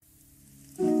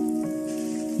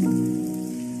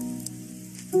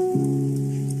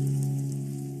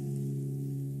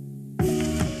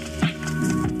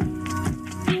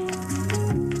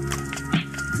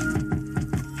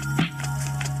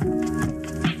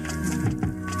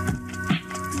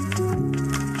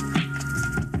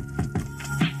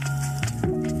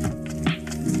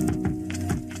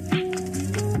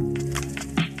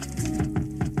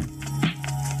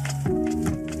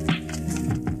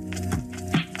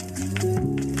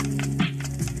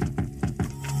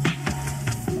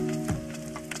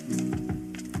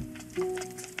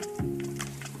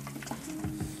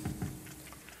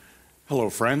Hello,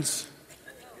 friends.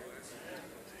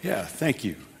 Yeah, thank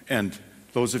you. And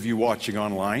those of you watching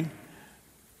online,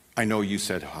 I know you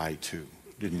said hi too,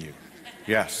 didn't you?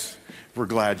 Yes, we're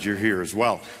glad you're here as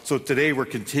well. So today we're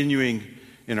continuing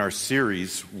in our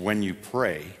series, When You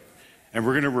Pray, and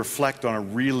we're going to reflect on a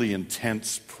really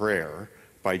intense prayer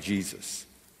by Jesus.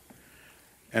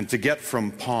 And to get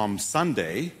from Palm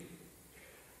Sunday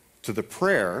to the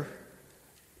prayer,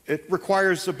 it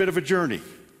requires a bit of a journey.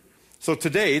 So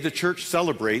today, the church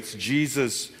celebrates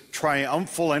Jesus'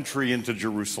 triumphal entry into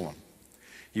Jerusalem.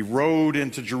 He rode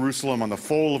into Jerusalem on the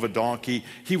foal of a donkey.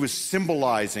 He was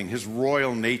symbolizing his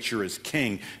royal nature as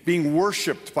king, being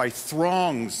worshipped by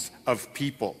throngs of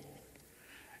people.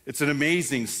 It's an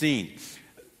amazing scene.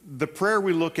 The prayer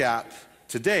we look at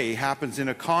today happens in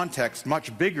a context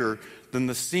much bigger than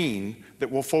the scene that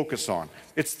we'll focus on.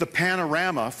 It's the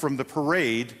panorama from the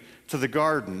parade to the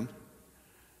garden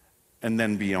and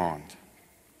then beyond.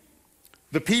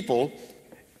 The people,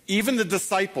 even the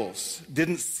disciples,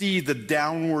 didn't see the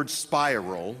downward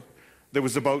spiral that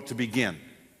was about to begin.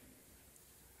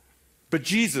 But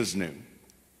Jesus knew.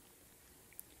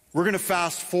 We're going to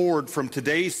fast forward from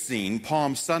today's scene,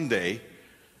 Palm Sunday,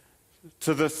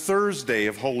 to the Thursday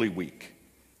of Holy Week.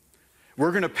 We're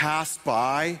going to pass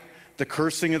by the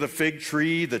cursing of the fig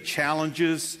tree, the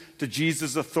challenges to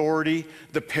Jesus' authority,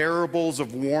 the parables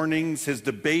of warnings, his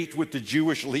debate with the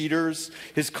Jewish leaders,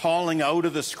 his calling out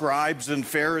of the scribes and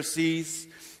Pharisees,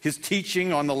 his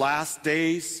teaching on the last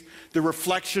days, the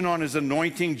reflection on his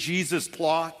anointing Jesus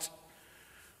plot.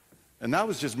 And that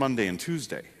was just Monday and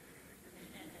Tuesday.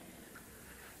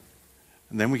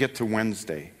 And then we get to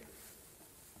Wednesday.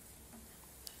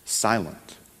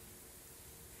 Silent.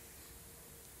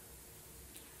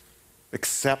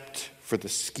 Except for the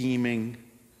scheming,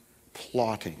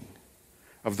 plotting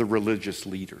of the religious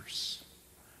leaders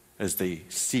as they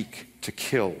seek to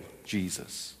kill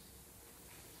Jesus.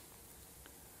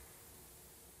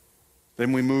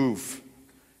 Then we move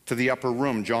to the upper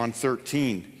room. John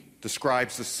 13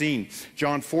 describes the scene.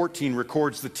 John 14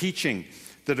 records the teaching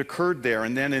that occurred there.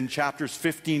 And then in chapters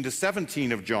 15 to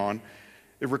 17 of John,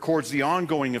 it records the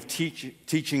ongoing of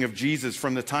teaching of Jesus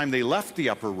from the time they left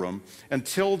the upper room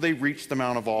until they reached the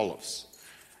Mount of Olives.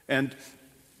 And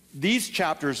these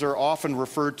chapters are often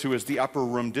referred to as the upper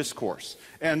room discourse.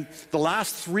 And the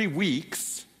last 3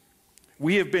 weeks,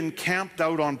 we have been camped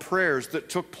out on prayers that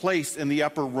took place in the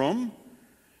upper room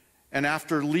and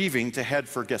after leaving to head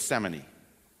for Gethsemane.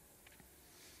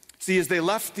 See, as they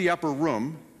left the upper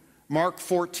room, Mark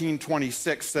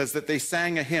 14:26 says that they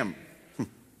sang a hymn.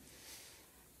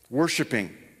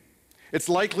 Worshiping. It's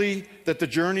likely that the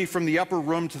journey from the upper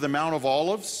room to the Mount of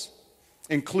Olives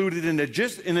included, in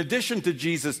addition to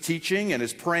Jesus' teaching and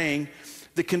his praying,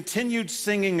 the continued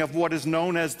singing of what is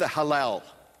known as the Hallel.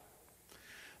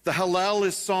 The Hallel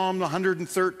is Psalm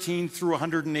 113 through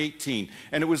 118,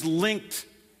 and it was linked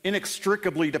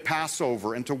inextricably to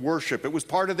Passover and to worship. It was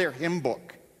part of their hymn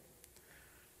book.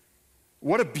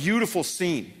 What a beautiful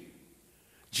scene.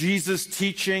 Jesus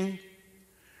teaching,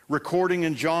 recording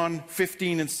in John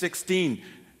 15 and 16,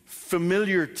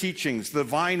 familiar teachings, the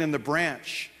vine and the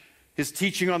branch, his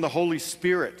teaching on the Holy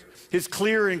Spirit, his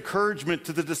clear encouragement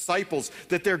to the disciples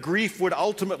that their grief would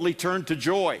ultimately turn to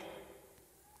joy,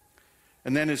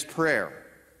 and then his prayer,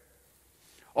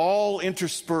 all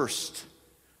interspersed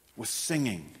with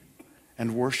singing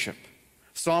and worship.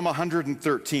 Psalm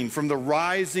 113, from the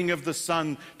rising of the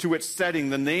sun to its setting,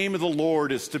 the name of the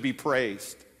Lord is to be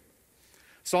praised.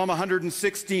 Psalm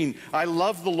 116, I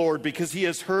love the Lord because he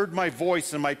has heard my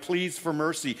voice and my pleas for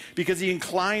mercy, because he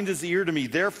inclined his ear to me.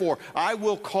 Therefore, I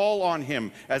will call on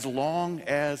him as long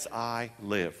as I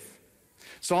live.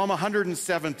 Psalm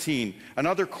 117,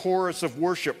 another chorus of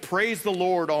worship. Praise the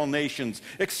Lord, all nations.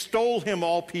 Extol him,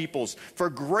 all peoples. For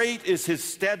great is his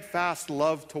steadfast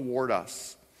love toward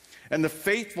us. And the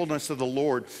faithfulness of the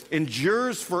Lord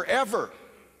endures forever.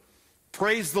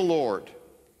 Praise the Lord.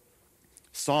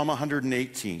 Psalm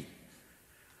 118.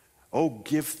 Oh,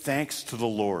 give thanks to the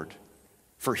Lord,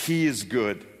 for he is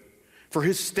good. For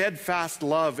his steadfast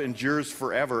love endures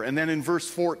forever. And then in verse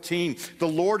 14, the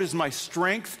Lord is my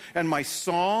strength and my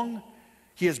song.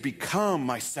 He has become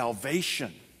my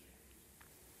salvation.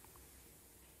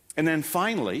 And then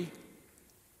finally,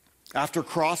 after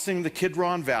crossing the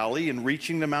Kidron Valley and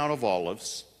reaching the Mount of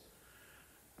Olives,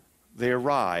 they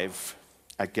arrive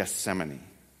at Gethsemane.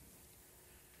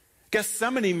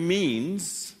 Gethsemane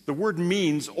means, the word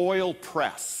means oil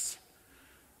press.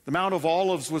 The Mount of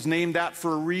Olives was named that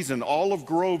for a reason. Olive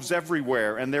groves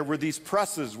everywhere, and there were these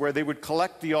presses where they would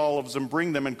collect the olives and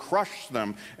bring them and crush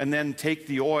them and then take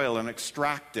the oil and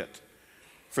extract it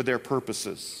for their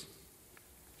purposes.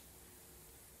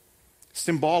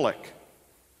 Symbolic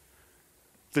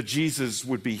that Jesus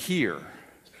would be here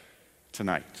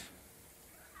tonight.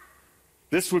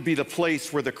 This would be the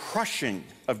place where the crushing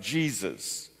of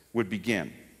Jesus would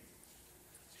begin.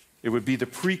 It would be the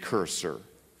precursor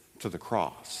to the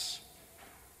cross.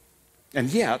 And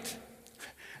yet,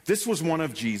 this was one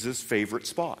of Jesus' favorite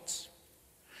spots.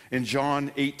 In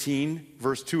John 18,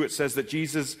 verse 2, it says that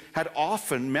Jesus had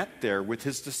often met there with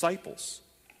his disciples.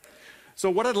 So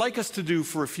what I'd like us to do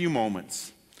for a few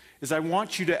moments is I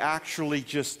want you to actually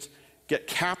just get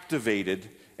captivated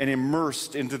and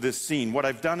immersed into this scene. What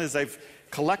I've done is I've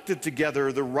collected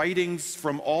together the writings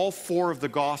from all four of the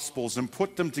Gospels and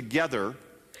put them together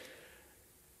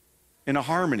in a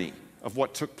harmony of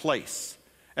what took place.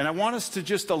 And I want us to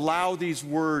just allow these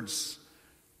words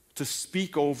to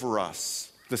speak over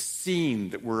us, the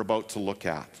scene that we're about to look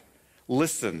at.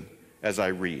 Listen as I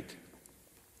read.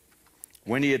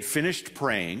 When he had finished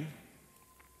praying,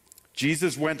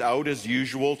 Jesus went out as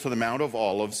usual to the Mount of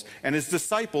Olives, and his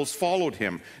disciples followed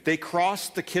him. They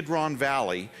crossed the Kidron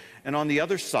Valley, and on the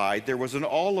other side there was an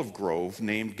olive grove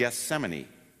named Gethsemane.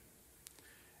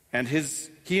 And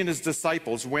he and his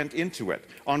disciples went into it.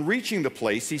 On reaching the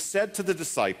place, he said to the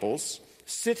disciples,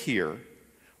 "Sit here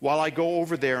while I go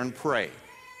over there and pray.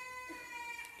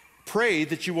 Pray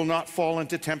that you will not fall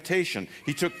into temptation."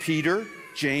 He took Peter,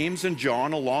 James, and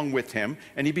John along with him,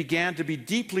 and he began to be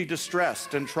deeply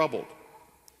distressed and troubled.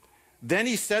 Then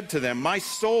he said to them, "My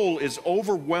soul is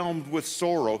overwhelmed with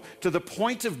sorrow to the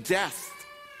point of death.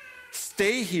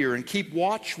 Stay here and keep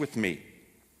watch with me."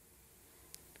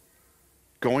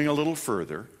 Going a little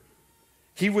further,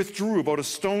 he withdrew about a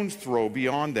stone's throw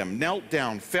beyond them, knelt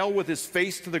down, fell with his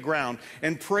face to the ground,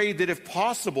 and prayed that if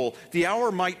possible, the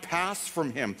hour might pass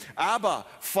from him. "Abba,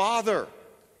 Father,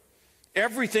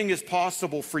 everything is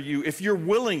possible for you. If you're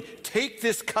willing, take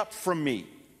this cup from me.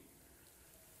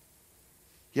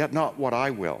 Yet not what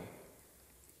I will,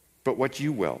 but what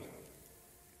you will."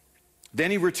 Then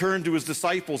he returned to his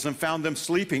disciples and found them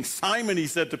sleeping. "Simon," he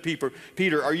said to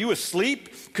Peter, "are you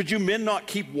asleep? Could you men not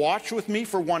keep watch with me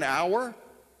for 1 hour?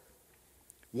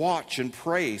 Watch and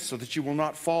pray so that you will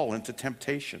not fall into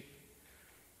temptation.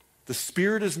 The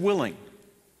spirit is willing,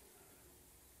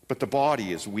 but the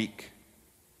body is weak."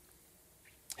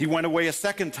 He went away a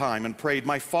second time and prayed,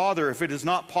 "My Father, if it is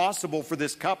not possible for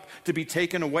this cup to be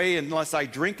taken away unless I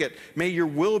drink it, may your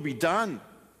will be done."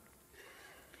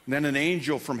 Then an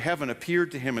angel from heaven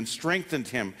appeared to him and strengthened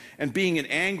him. And being in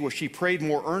anguish, he prayed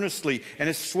more earnestly, and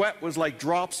his sweat was like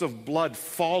drops of blood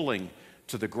falling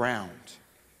to the ground.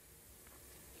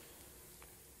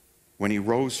 When he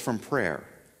rose from prayer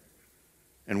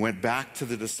and went back to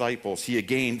the disciples, he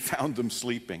again found them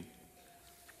sleeping.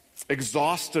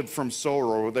 Exhausted from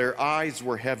sorrow, their eyes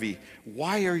were heavy.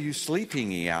 "Why are you sleeping?"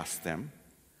 he asked them.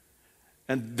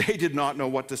 And they did not know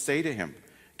what to say to him.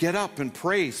 "Get up and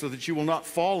pray so that you will not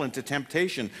fall into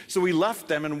temptation." So he left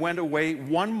them and went away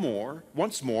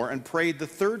once more and prayed the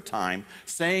third time,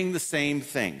 saying the same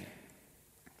thing.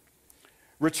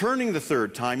 Returning the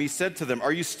third time, he said to them,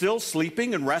 "Are you still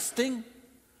sleeping and resting?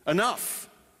 Enough.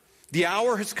 The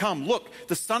hour has come. Look,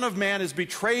 the Son of Man is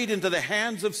betrayed into the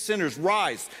hands of sinners.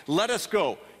 Rise, let us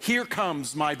go. Here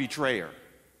comes my betrayer."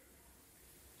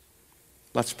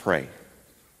 Let's pray.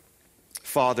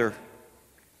 Father,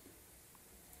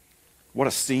 what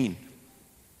a scene.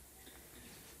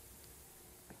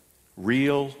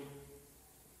 Real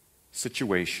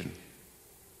situation.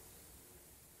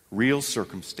 Real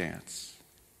circumstance.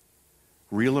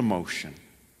 Real emotion.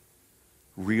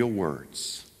 Real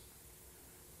words.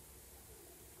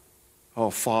 Oh,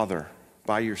 Father,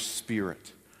 by your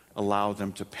Spirit, allow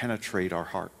them to penetrate our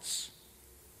hearts.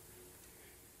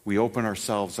 We open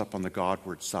ourselves up on the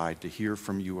Godward side to hear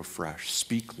from you afresh.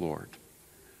 Speak, Lord.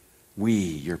 We,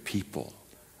 your people,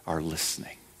 are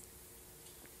listening.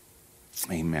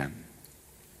 Amen.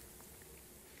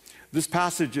 This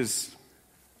passage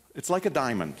it's like a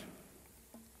diamond.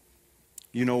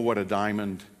 You know what a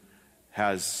diamond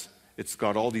has, It's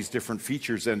got all these different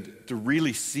features, and to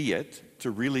really see it, to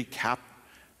really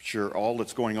capture all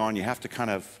that's going on, you have to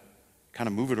kind of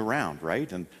move it around,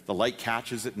 right? And the light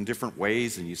catches it in different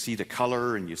ways, and you see the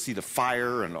color, and you see the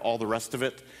fire, and all the rest of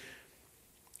it.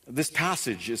 This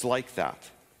passage is like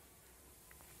that.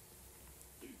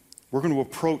 We're going to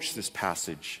approach this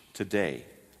passage today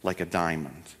like a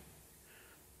diamond.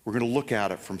 We're going to look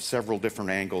at it from several different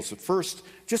angles. At first,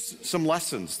 just some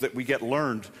lessons that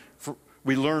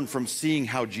we learn from seeing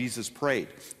how Jesus prayed.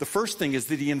 The first thing is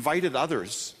that he invited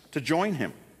others to join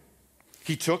him.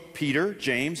 He took Peter,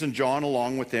 James, and John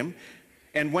along with him,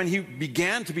 and when he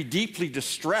began to be deeply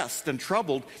distressed and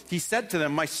troubled, he said to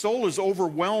them, "My soul is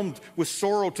overwhelmed with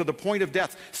sorrow to the point of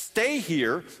death. Stay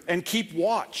here and keep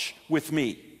watch with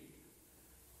me."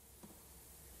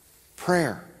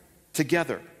 Prayer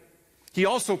together. He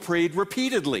also prayed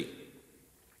repeatedly.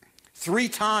 3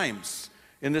 times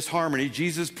in this harmony,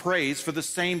 Jesus prays for the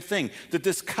same thing, that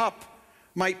this cup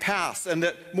might pass, and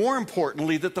that, more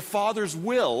importantly, that the Father's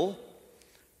will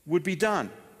would be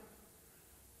done.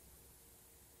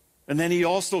 And then he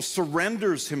also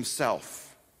surrenders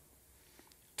himself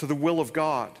to the will of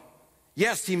God.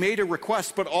 Yes, he made a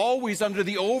request, but always under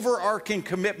the overarching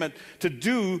commitment to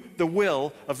do the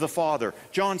will of the Father.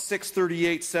 John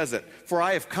 6:38 says it, "For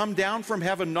I have come down from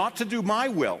heaven not to do my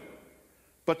will,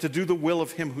 but to do the will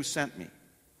of him who sent me."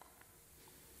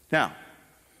 Now,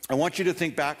 I want you to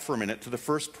think back for a minute to the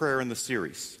first prayer in the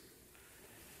series.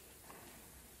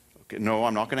 Okay, no,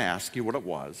 I'm not going to ask you what it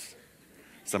was.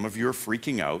 Some of you are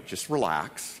freaking out. Just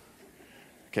relax.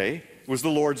 Okay? It was the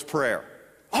Lord's Prayer.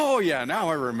 Oh, yeah, now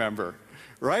I remember,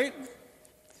 right?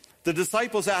 The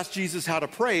disciples asked Jesus how to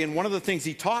pray, and one of the things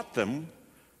he taught them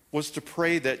was to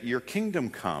pray that your kingdom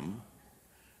come,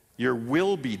 your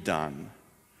will be done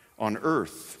on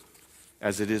earth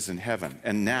as it is in heaven.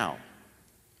 And now,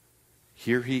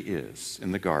 here he is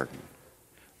in the garden,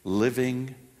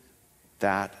 living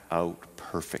that out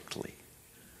perfectly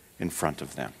in front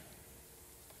of them.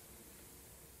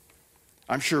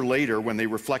 I'm sure later, when they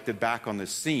reflected back on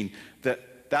this scene,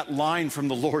 that line from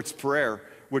the Lord's Prayer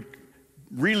would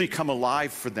really come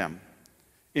alive for them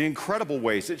in incredible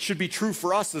ways. It should be true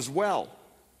for us as well.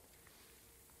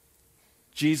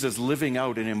 Jesus living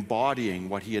out and embodying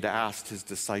what he had asked his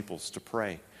disciples to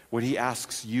pray, what he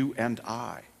asks you and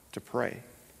I to pray.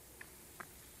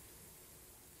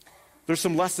 There's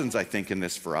some lessons, I think, in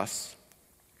this for us.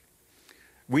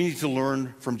 We need to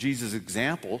learn from Jesus'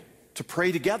 example to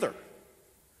pray together.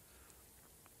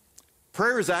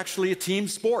 Prayer is actually a team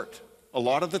sport a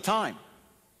lot of the time.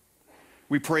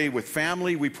 We pray with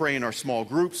family, we pray in our small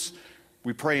groups,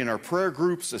 we pray in our prayer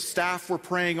groups. As staff, we're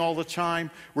praying all the time.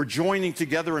 We're joining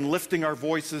together and lifting our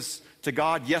voices to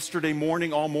God. Yesterday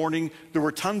morning, all morning, there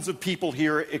were tons of people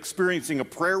here experiencing a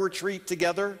prayer retreat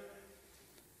together.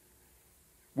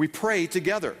 We pray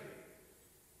together.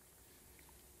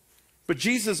 But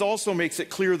Jesus also makes it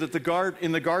clear that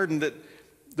in the garden that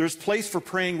there's place for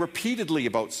praying repeatedly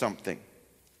about something.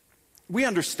 We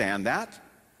understand that.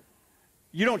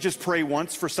 You don't just pray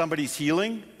once for somebody's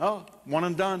healing. Oh, one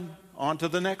and done. On to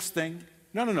the next thing.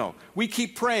 No. We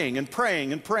keep praying and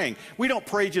praying and praying. We don't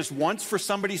pray just once for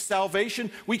somebody's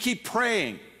salvation. We keep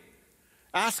praying,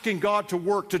 asking God to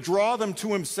work, to draw them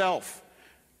to himself.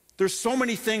 There's so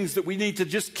many things that we need to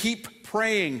just keep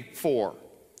praying for.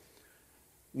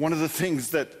 One of the things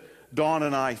that Dawn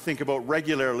and I think about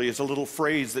regularly is a little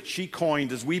phrase that she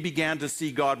coined as we began to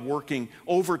see God working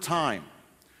over time.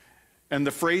 And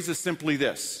the phrase is simply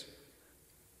this: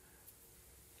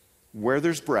 where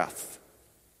there's breath,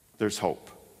 there's hope.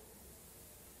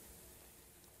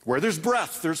 Where there's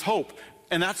breath, there's hope.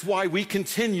 And that's why we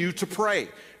continue to pray.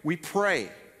 We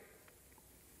pray.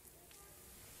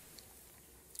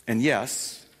 And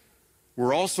yes,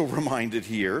 we're also reminded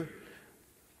here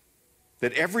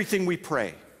that everything we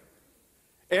pray,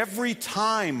 every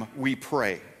time we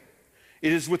pray,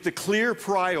 it is with the clear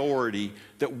priority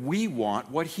that we want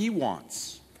what he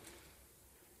wants.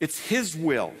 It's his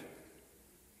will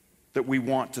that we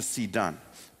want to see done.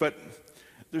 But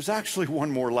there's actually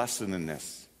one more lesson in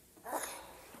this.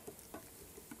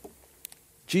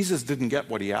 Jesus didn't get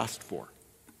what he asked for.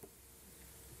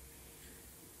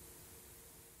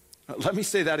 Let me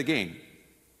say that again.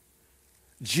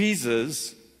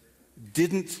 Jesus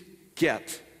didn't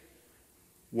get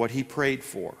what he prayed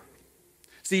for.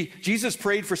 See, Jesus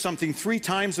prayed for something 3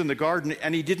 times in the garden,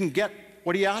 and he didn't get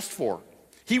what he asked for.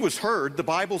 He was heard. The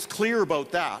Bible's clear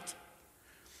about that.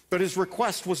 But his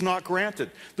request was not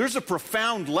granted. There's a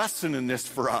profound lesson in this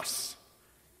for us.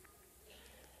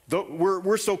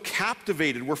 We're so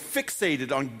captivated, we're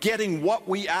fixated on getting what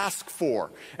we ask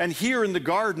for. And here in the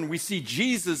garden, we see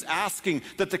Jesus asking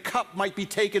that the cup might be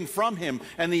taken from him.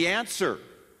 And the answer,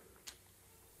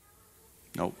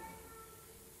 nope.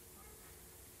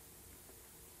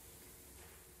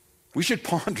 We should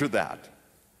ponder that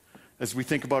as we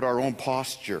think about our own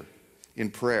posture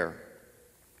in prayer.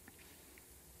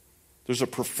 There's a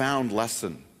profound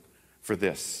lesson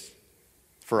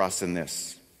for us in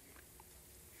this.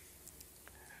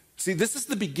 See, this is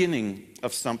the beginning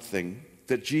of something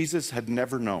that Jesus had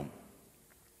never known.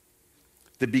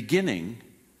 The beginning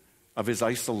of his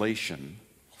isolation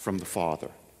from the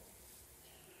Father.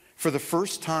 For the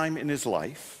first time in his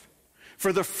life,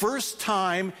 for the first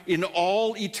time in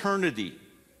all eternity,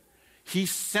 he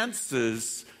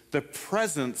senses the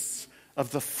presence of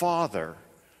the Father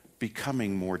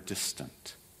becoming more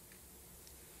distant.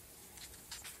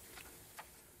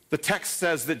 The text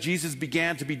says that Jesus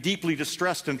began to be deeply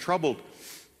distressed and troubled.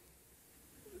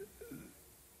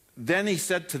 Then he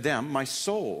said to them, my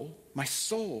soul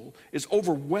is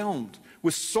overwhelmed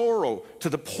with sorrow to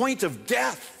the point of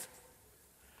death.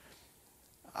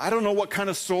 I don't know what kind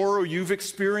of sorrow you've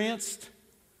experienced.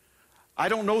 I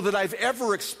don't know that I've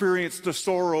ever experienced a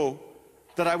sorrow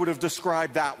that I would have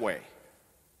described that way.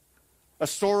 A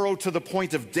sorrow to the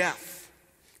point of death.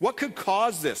 What could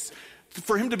cause this?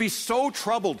 For him to be so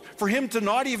troubled, for him to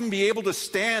not even be able to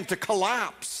stand, to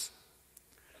collapse.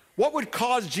 What would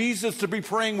cause Jesus to be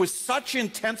praying with such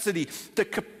intensity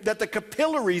that the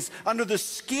capillaries under the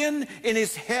skin in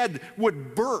his head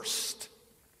would burst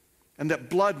and that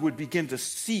blood would begin to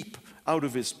seep out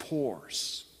of his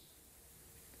pores?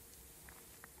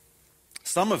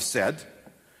 Some have said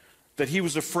that he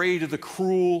was afraid of the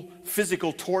cruel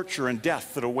physical torture and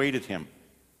death that awaited him.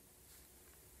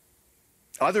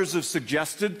 Others have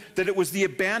suggested that it was the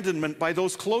abandonment by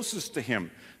those closest to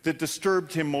him that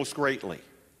disturbed him most greatly.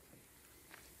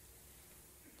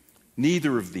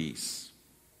 Neither of these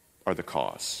are the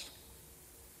cause.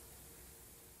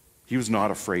 He was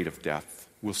not afraid of death.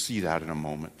 We'll see that in a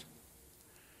moment.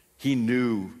 He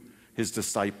knew his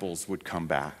disciples would come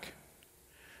back.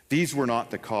 These were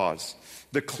not the cause.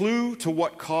 The clue to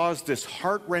what caused this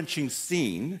heart-wrenching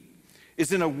scene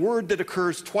is in a word that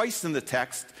occurs twice in the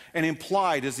text and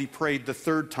implied as he prayed the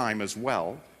third time as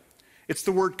well. It's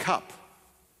the word cup.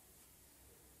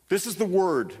 This is the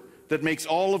word that makes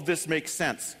all of this make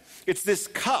sense. It's this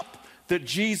cup that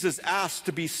Jesus asked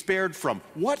to be spared from.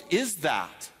 What is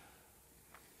that?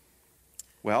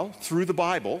 Well, through the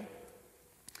Bible,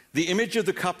 the image of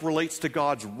the cup relates to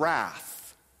God's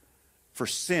wrath for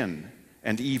sin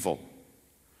and evil.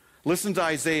 Listen to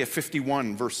Isaiah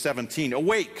 51, verse 17.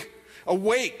 Awake!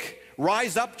 Awake,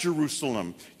 rise up,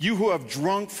 Jerusalem, you who have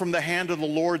drunk from the hand of the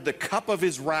Lord the cup of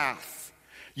his wrath,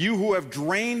 you who have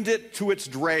drained it to its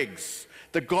dregs,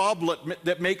 the goblet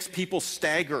that makes people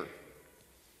stagger.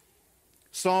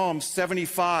 Psalm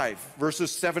 75,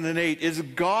 verses 7 and 8, is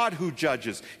God who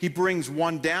judges. He brings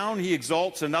one down, he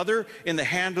exalts another. In the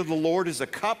hand of the Lord is a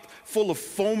cup full of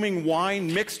foaming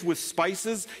wine mixed with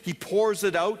spices. He pours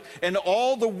it out, and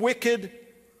all the wicked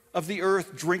of the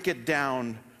earth drink it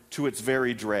down to its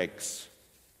very dregs.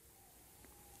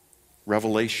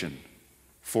 Revelation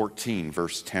 14,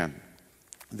 verse 10.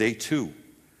 They too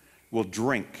will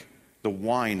drink the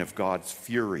wine of God's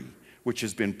fury, which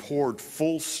has been poured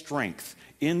full strength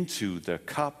into the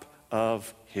cup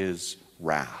of his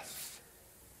wrath.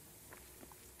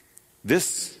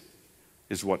 This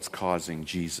is what's causing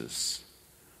Jesus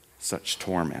such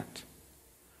torment.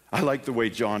 I like the way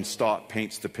John Stott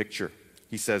paints the picture.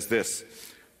 He says this: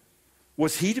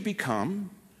 was he to become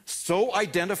so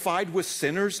identified with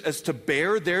sinners as to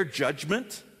bear their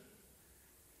judgment?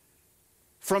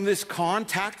 From this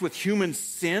contact with human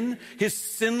sin, his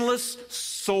sinless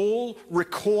soul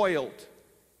recoiled.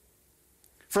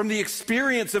 From the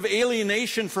experience of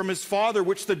alienation from his Father,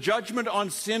 which the judgment on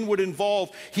sin would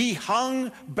involve, he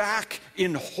hung back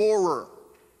in horror.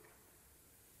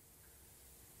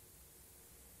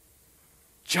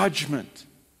 Judgment,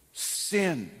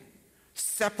 sin,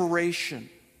 separation.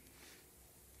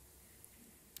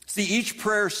 See, each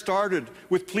prayer started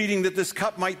with pleading that this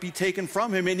cup might be taken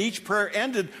from him, and each prayer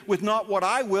ended with not what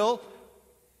I will,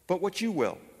 but what you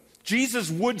will. Jesus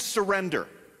would surrender.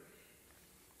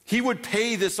 He would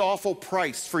pay this awful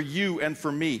price for you and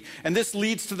for me. And this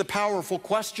leads to the powerful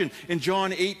question in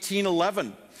John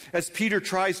 18:11, as Peter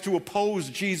tries to oppose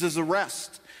Jesus'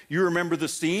 arrest. You remember the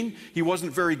scene? He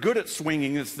wasn't very good at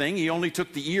swinging this thing. He only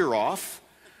took the ear off.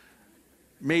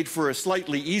 Made for a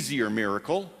slightly easier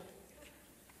miracle.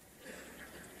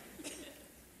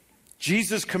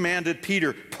 Jesus commanded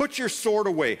Peter, "Put your sword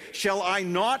away. Shall I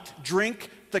not drink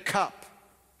the cup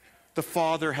the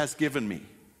Father has given me?"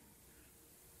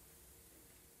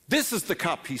 This is the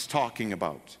cup he's talking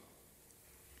about.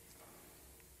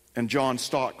 And John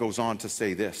Stott goes on to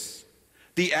say this: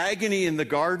 the agony in the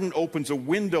garden opens a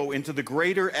window into the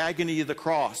greater agony of the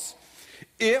cross.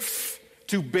 If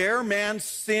to bear man's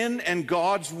sin and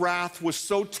God's wrath was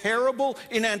so terrible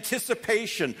in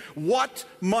anticipation, what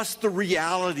must the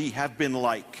reality have been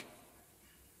like?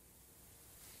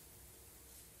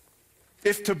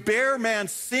 If to bear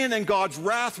man's sin and God's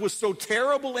wrath was so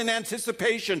terrible in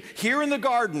anticipation here in the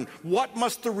garden, what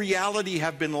must the reality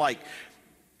have been like?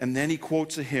 And then he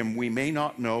quotes a hymn: "We may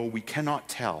not know, we cannot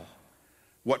tell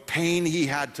what pain he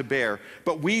had to bear,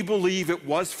 but we believe it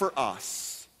was for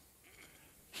us.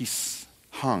 He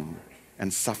hung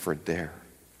and suffered there."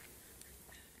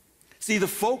 See, the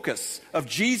focus of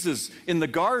Jesus in the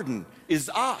garden is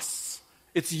us.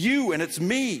 It's you and it's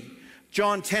me.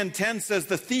 John 10:10 says,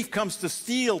 "The thief comes to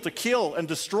steal, to kill, and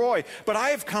destroy. But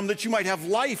I have come that you might have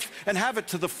life and have it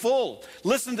to the full."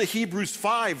 Listen to Hebrews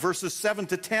 5, verses 7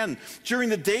 to 10. During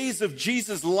the days of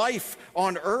Jesus' life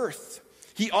on earth,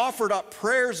 he offered up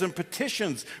prayers and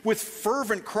petitions with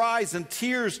fervent cries and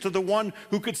tears to the one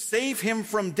who could save him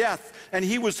from death. And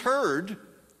he was heard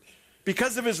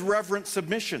because of his reverent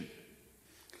submission.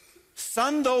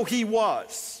 Son though he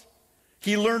was,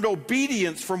 he learned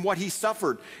obedience from what he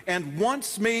suffered, and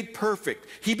once made perfect,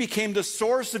 he became the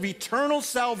source of eternal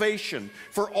salvation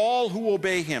for all who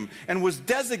obey him, and was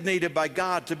designated by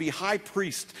God to be high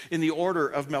priest in the order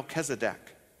of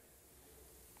Melchizedek.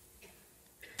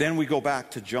 Then we go back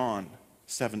to John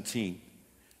 17.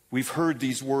 We've heard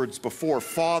these words before: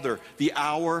 "Father, the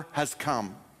hour has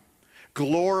come.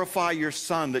 Glorify your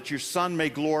Son, that your Son may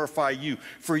glorify you.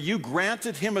 For you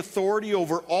granted him authority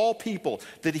over all people,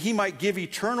 that he might give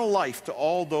eternal life to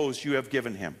all those you have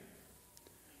given him.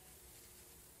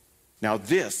 Now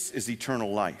this is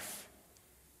eternal life,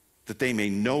 that they may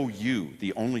know you,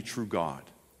 the only true God,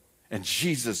 and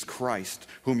Jesus Christ,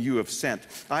 whom you have sent.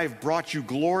 I have brought you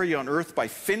glory on earth by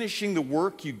finishing the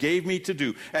work you gave me to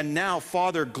do. And now,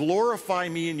 Father, glorify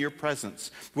me in your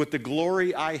presence with the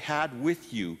glory I had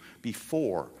with you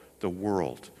before the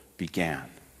world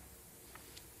began."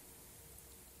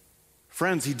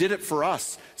 Friends, he did it for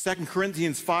us. 2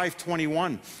 Corinthians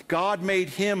 5:21. "God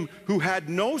made him who had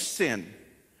no sin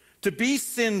to be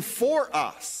sin for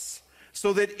us,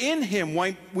 so that in him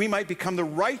we might become the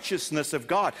righteousness of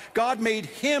God." God made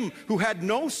him who had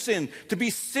no sin to be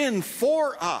sin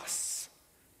for us.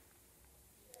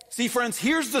 See, friends,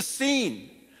 here's the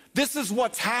scene. This is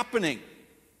what's happening.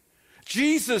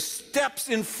 Jesus steps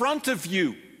in front of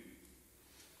you.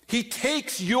 He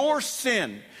takes your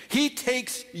sin. He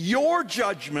takes your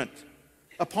judgment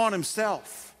upon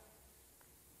himself.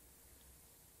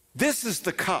 This is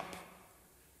the cup.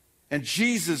 And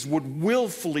Jesus would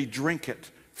willfully drink it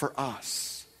for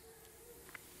us.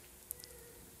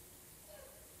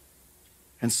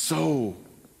 And so,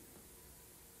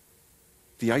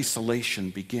 the isolation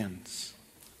begins.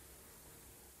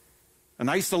 An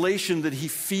isolation that he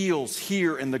feels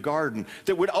here in the garden,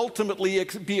 that would ultimately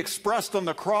be expressed on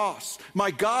the cross.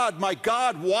 My God,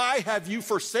 why have you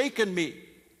forsaken me?"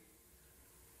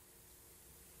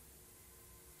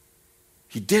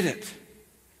 He did it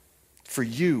for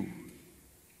you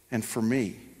and for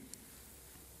me.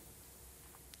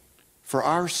 For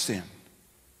our sin.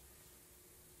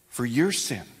 For your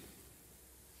sin.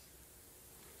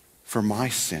 For my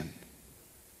sin.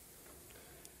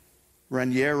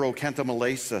 Raniero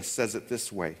Cantamalesa says it this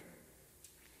way: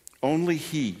 "Only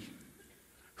he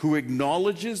who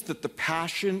acknowledges that the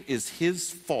passion is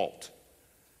his fault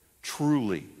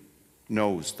truly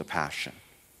knows the passion."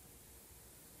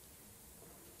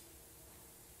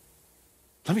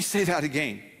 Let me say that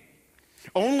again.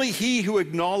 Only he who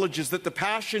acknowledges that the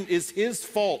passion is his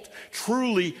fault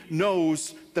truly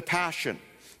knows the passion.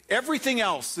 Everything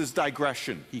else is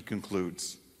digression, he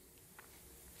concludes.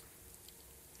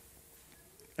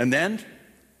 And then,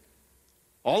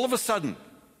 all of a sudden,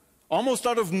 almost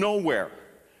out of nowhere,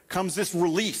 comes this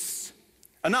release.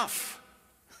 Enough.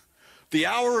 The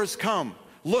hour has come.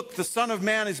 Look, the Son of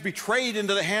Man is betrayed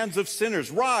into the hands of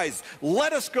sinners. Rise,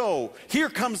 let us go. Here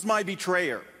comes my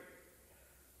betrayer.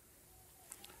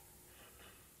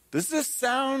 Does this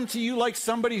sound to you like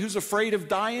somebody who's afraid of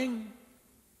dying?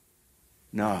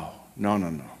 No.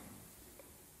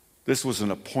 This was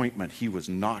an appointment he was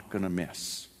not going to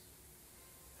miss.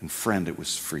 And friend, it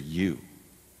was for you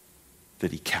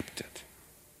that he kept it.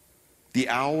 The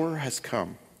hour has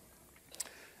come.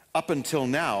 Up until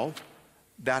now,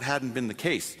 that hadn't been the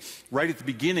case. Right at the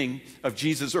beginning of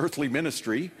Jesus' earthly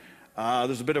ministry,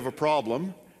 there's a bit of a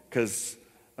problem because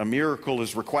a miracle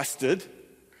is requested.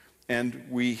 And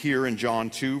we hear in John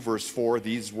 2, verse 4,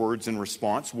 these words in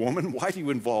response, "Woman, why do you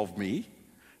involve me?"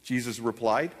 Jesus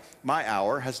replied, "My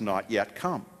hour has not yet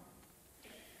come."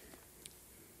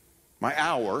 My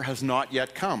hour has not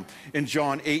yet come. In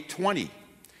John 8:20,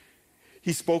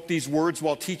 he spoke these words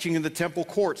while teaching in the temple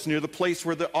courts near the place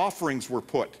where the offerings were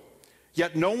put.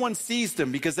 Yet no one seized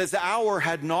him because his hour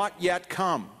had not yet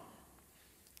come.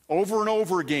 Over and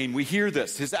over again, we hear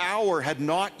this. His hour had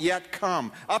not yet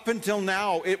come. Up until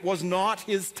now, it was not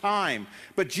his time.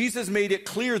 But Jesus made it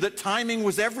clear that timing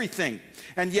was everything.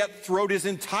 And yet, throughout his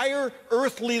entire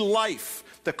earthly life,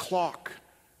 the clock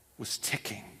was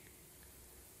ticking.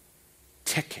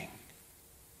 Ticking.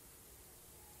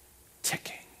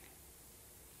 Ticking.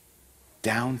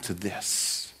 Down to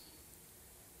this.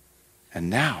 And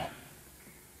now,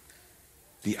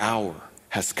 the hour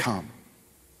has come.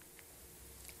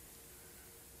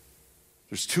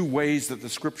 There's two ways that the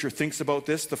scripture thinks about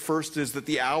this. The first is that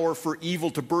the hour for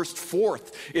evil to burst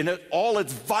forth in all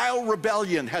its vile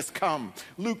rebellion has come.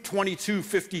 Luke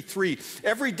 22:53.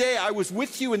 "Every day I was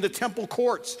with you in the temple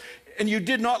courts, and you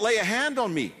did not lay a hand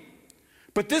on me.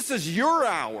 But this is your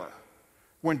hour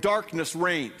when darkness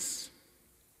reigns."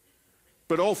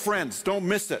 But oh friends, don't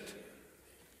miss it.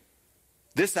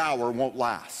 This hour won't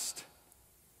last.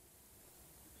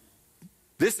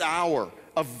 This hour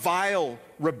of vile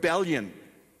rebellion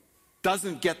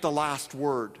doesn't get the last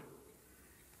word.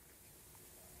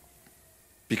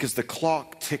 Because the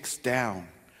clock ticks down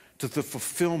to the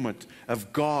fulfillment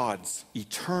of God's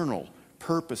eternal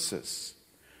purposes.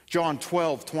 John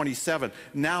 12:27,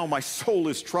 "Now my soul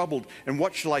is troubled, and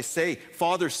what shall I say?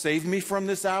 Father, save me from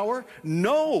this hour?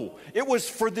 No, it was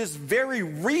for this very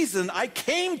reason I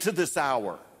came to this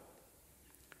hour."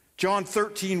 John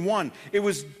 13:1, it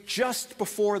was just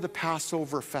before the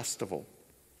Passover festival.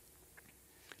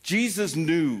 Jesus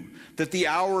knew that the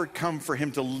hour had come for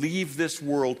him to leave this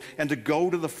world and to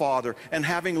go to the Father. And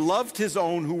having loved his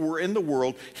own who were in the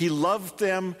world, he loved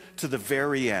them to the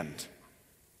very end.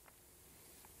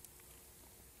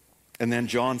 And then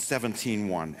John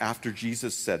 17:1, after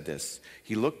Jesus said this,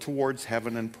 he looked towards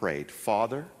heaven and prayed,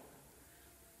 "Father,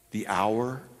 the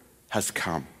hour has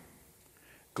come.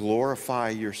 Glorify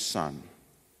your Son,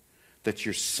 that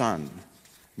your Son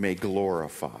may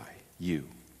glorify you."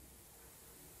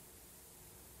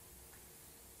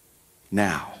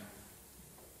 Now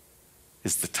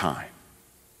is the time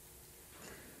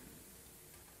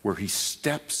where he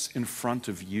steps in front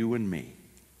of you and me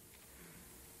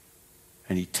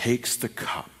and he takes the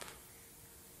cup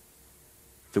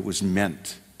that was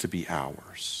meant to be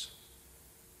ours,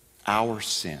 our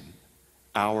sin,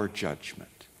 our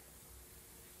judgment.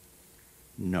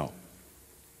 No,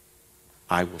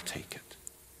 I will take it.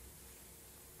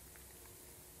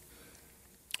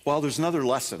 Well, there's another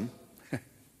lesson.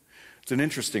 It's an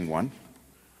interesting one.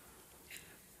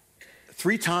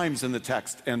 3 times in the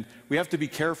text, and we have to be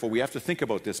careful. We have to think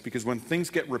about this because when things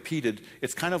get repeated,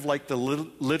 it's kind of like the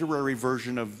literary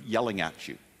version of yelling at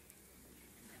you.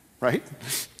 Right?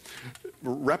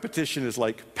 Repetition is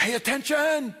like, pay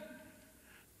attention!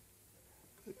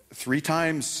 3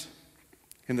 times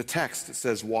in the text it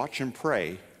says, watch and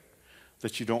pray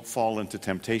that you don't fall into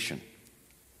temptation.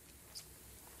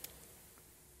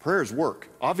 Prayers work.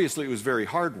 Obviously, it was very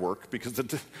hard work because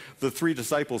the 3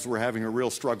 disciples were having a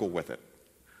real struggle with it.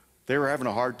 They were having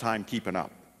a hard time keeping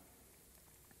up.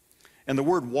 And the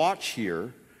word watch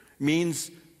here means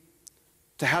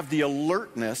to have the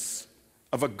alertness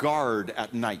of a guard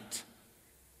at night.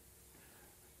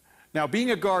 Now,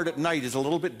 being a guard at night is a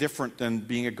little bit different than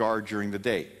being a guard during the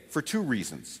day for 2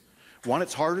 reasons. One,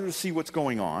 it's harder to see what's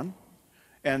going on,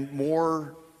 and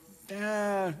more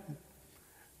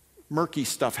murky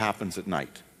stuff happens at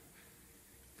night.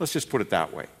 Let's just put it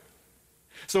that way.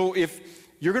 So if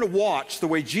you're going to watch the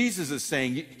way Jesus is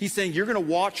saying, he's saying you're going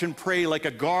to watch and pray like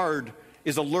a guard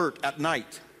is alert at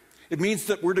night. It means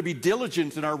that we're to be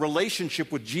diligent in our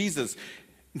relationship with Jesus,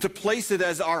 and to place it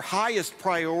as our highest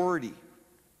priority.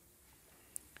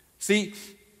 See,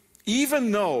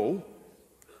 even though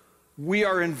we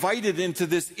are invited into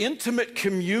this intimate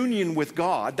communion with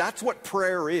God, that's what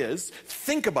prayer is.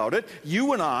 Think about it.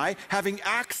 You and I having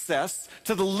access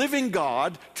to the living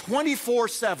God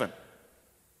 24/7.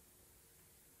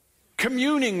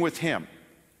 Communing with him,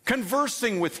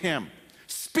 conversing with him,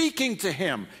 speaking to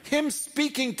him, him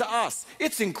speaking to us.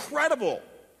 It's incredible.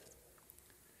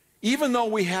 Even though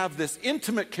we have this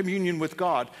intimate communion with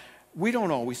God, we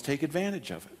don't always take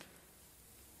advantage of it.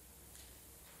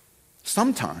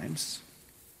 Sometimes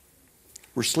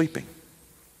We're sleeping.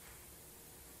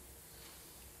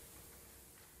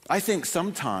 I think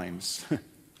sometimes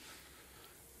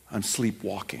I'm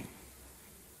sleepwalking.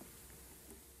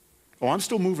 Oh, I'm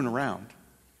still moving around.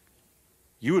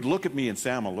 You would look at me and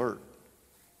say I'm alert.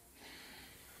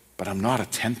 But I'm not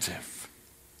attentive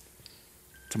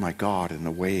to my God in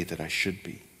the way that I should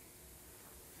be.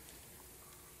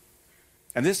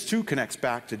 And this too connects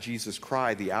back to Jesus'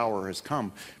 cry, the hour has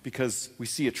come, because we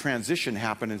see a transition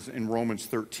happen in Romans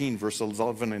 13, verse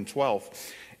 11 and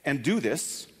 12. And do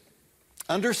this,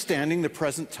 understanding the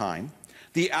present time,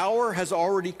 the hour has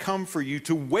already come for you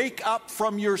to wake up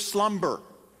from your slumber.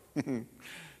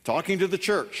 Talking to the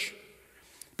church.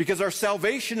 Because our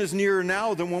salvation is nearer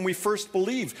now than when we first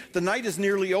believed. The night is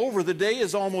nearly over. The day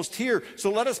is almost here. So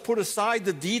let us put aside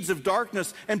the deeds of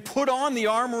darkness and put on the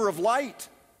armor of light.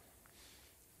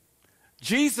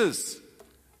 Jesus,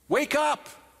 wake up.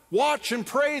 Watch and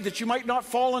pray that you might not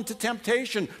fall into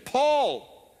temptation.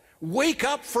 Paul, wake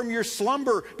up from your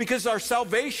slumber because our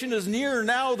salvation is nearer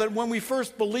now than when we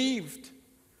first believed.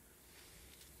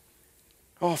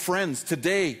 Oh, friends,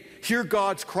 today, hear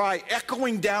God's cry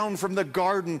echoing down from the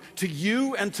garden to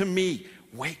you and to me.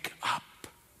 Wake up.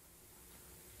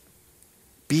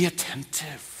 Be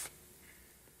attentive.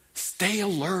 Stay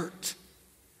alert.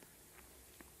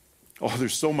 Oh,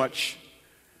 there's so much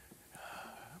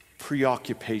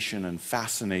preoccupation and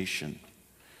fascination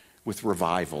with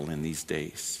revival in these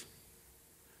days.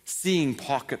 Seeing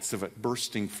pockets of it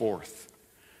bursting forth.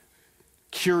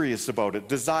 Curious about it,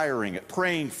 desiring it,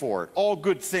 praying for it, all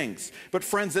good things. But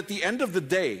friends, at the end of the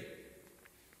day,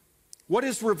 what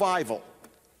is revival?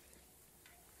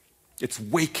 It's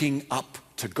waking up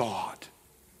to God.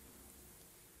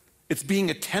 It's being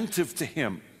attentive to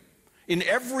Him in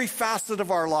every facet of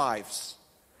our lives.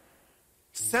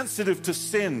 Sensitive to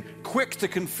sin, quick to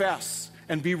confess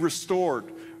and be restored.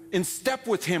 In step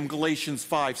with Him, Galatians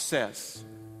 5 says.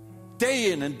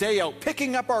 Day in and day out,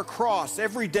 picking up our cross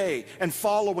every day and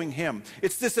following Him.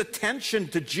 It's this attention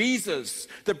to Jesus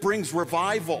that brings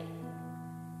revival.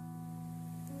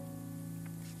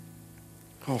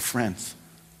 Oh, friends,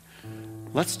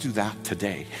 let's do that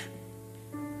today.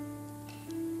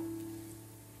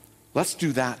 Let's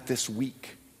do that this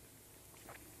week.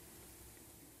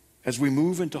 As we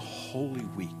move into Holy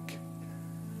Week,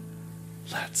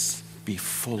 let's be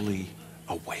fully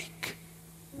awake.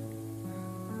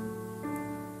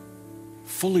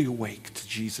 Fully awake to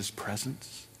Jesus'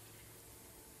 presence.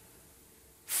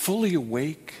 Fully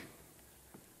awake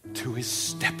to His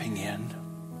stepping in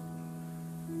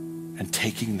and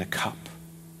taking the cup.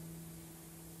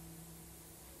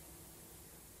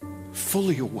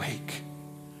 Fully awake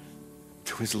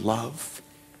to His love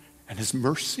and His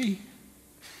mercy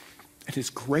and His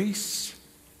grace.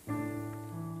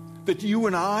 That you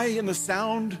and I, in the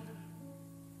sound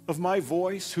of my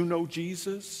voice who know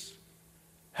Jesus,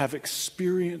 have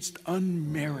experienced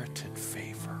unmerited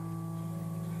favor.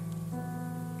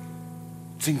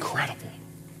 It's incredible.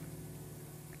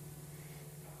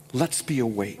 Let's be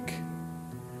awake.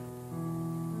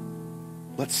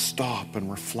 Let's stop and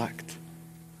reflect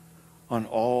on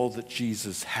all that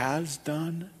Jesus has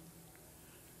done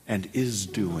and is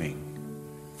doing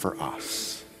for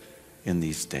us in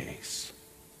these days.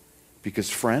 Because,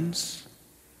 friends,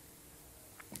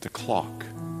 the clock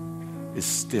is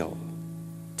still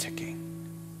ticking.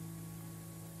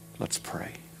 Let's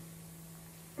pray.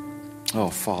 Oh,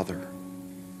 Father,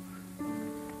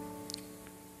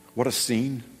 what a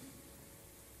scene.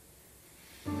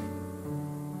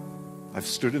 I've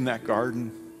stood in that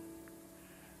garden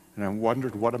and I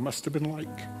wondered what it must have been like.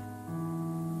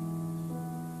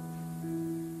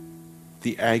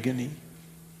 The agony,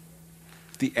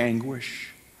 the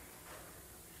anguish,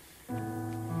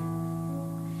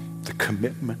 the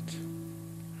commitment,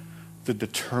 the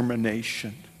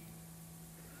determination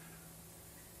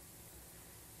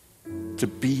to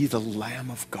be the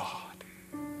Lamb of God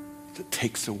that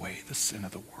takes away the sin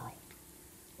of the world.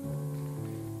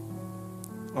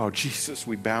 Oh, Jesus,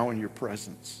 we bow in your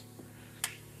presence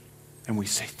and we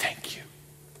say thank you.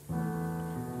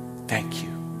 Thank you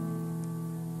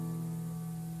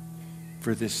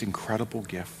for this incredible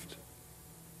gift.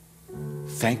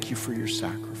 Thank you for your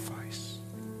sacrifice.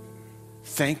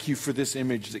 Thank you for this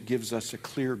image that gives us a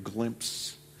clear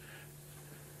glimpse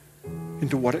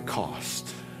into what it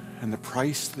cost and the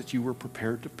price that you were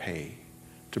prepared to pay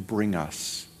to bring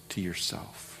us to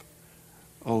yourself.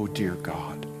 Oh, dear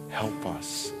God, help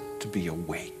us to be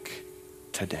awake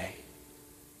today.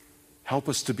 Help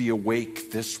us to be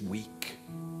awake this week,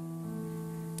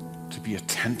 to be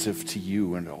attentive to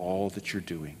you and all that you're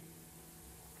doing.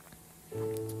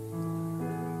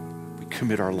 We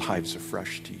commit our lives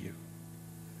afresh to you.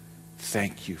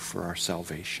 Thank you for our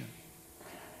salvation.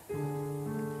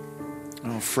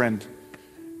 Oh, friend,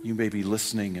 you may be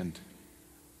listening and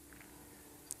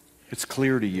it's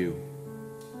clear to you,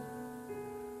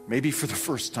 maybe for the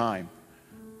first time,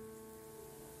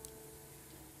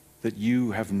 that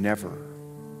you have never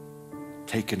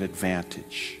taken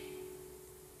advantage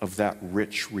of that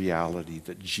rich reality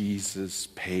that Jesus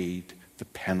paid the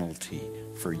penalty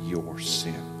for your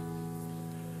sin.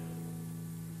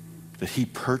 That he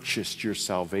purchased your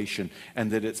salvation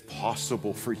and that it's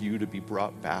possible for you to be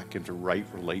brought back into right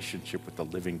relationship with the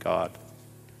living God.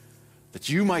 That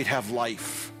you might have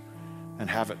life and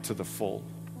have it to the full.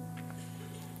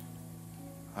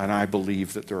 And I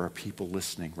believe that there are people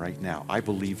listening right now. I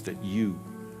believe that you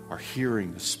are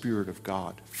hearing the Spirit of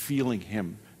God, feeling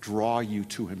him draw you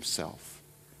to himself.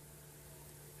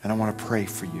 And I want to pray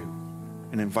for you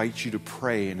and invite you to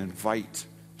pray and invite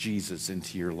Jesus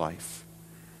into your life.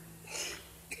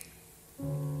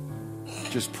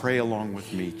 Just pray along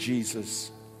with me.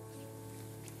 Jesus,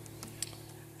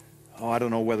 I don't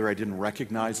know whether I didn't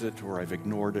recognize it or I've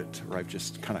ignored it or I've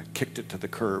just kind of kicked it to the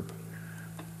curb.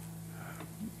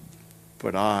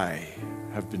 But I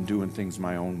have been doing things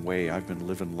my own way. I've been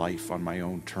living life on my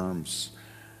own terms.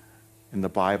 In the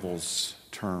Bible's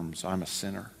terms, I'm a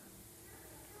sinner.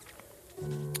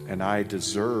 And I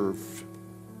deserve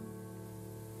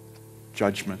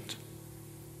judgment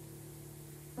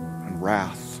and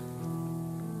wrath.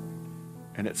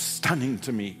 And it's stunning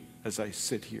to me as I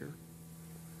sit here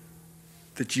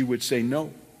that you would say,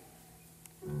 no,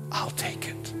 I'll take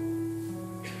it.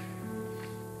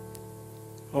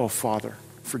 Oh, Father,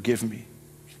 forgive me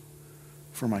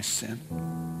for my sin.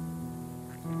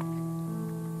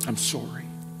 I'm sorry.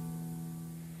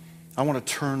 I want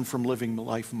to turn from living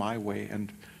life my way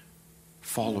and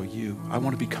follow you. I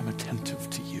want to become attentive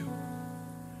to you.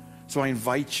 So I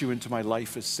invite you into my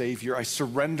life as Savior. I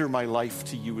surrender my life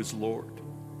to you as Lord.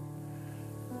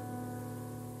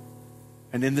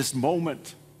 And in this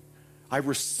moment, I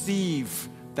receive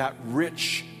that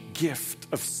rich gift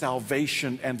of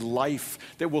salvation and life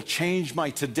that will change my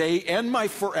today and my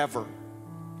forever.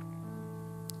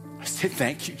 I say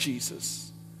thank you,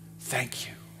 Jesus. Thank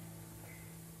you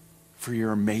for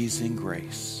your amazing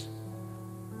grace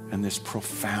and this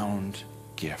profound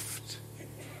gift.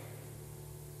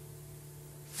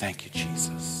 Thank you,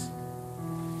 Jesus.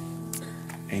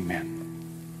 Amen.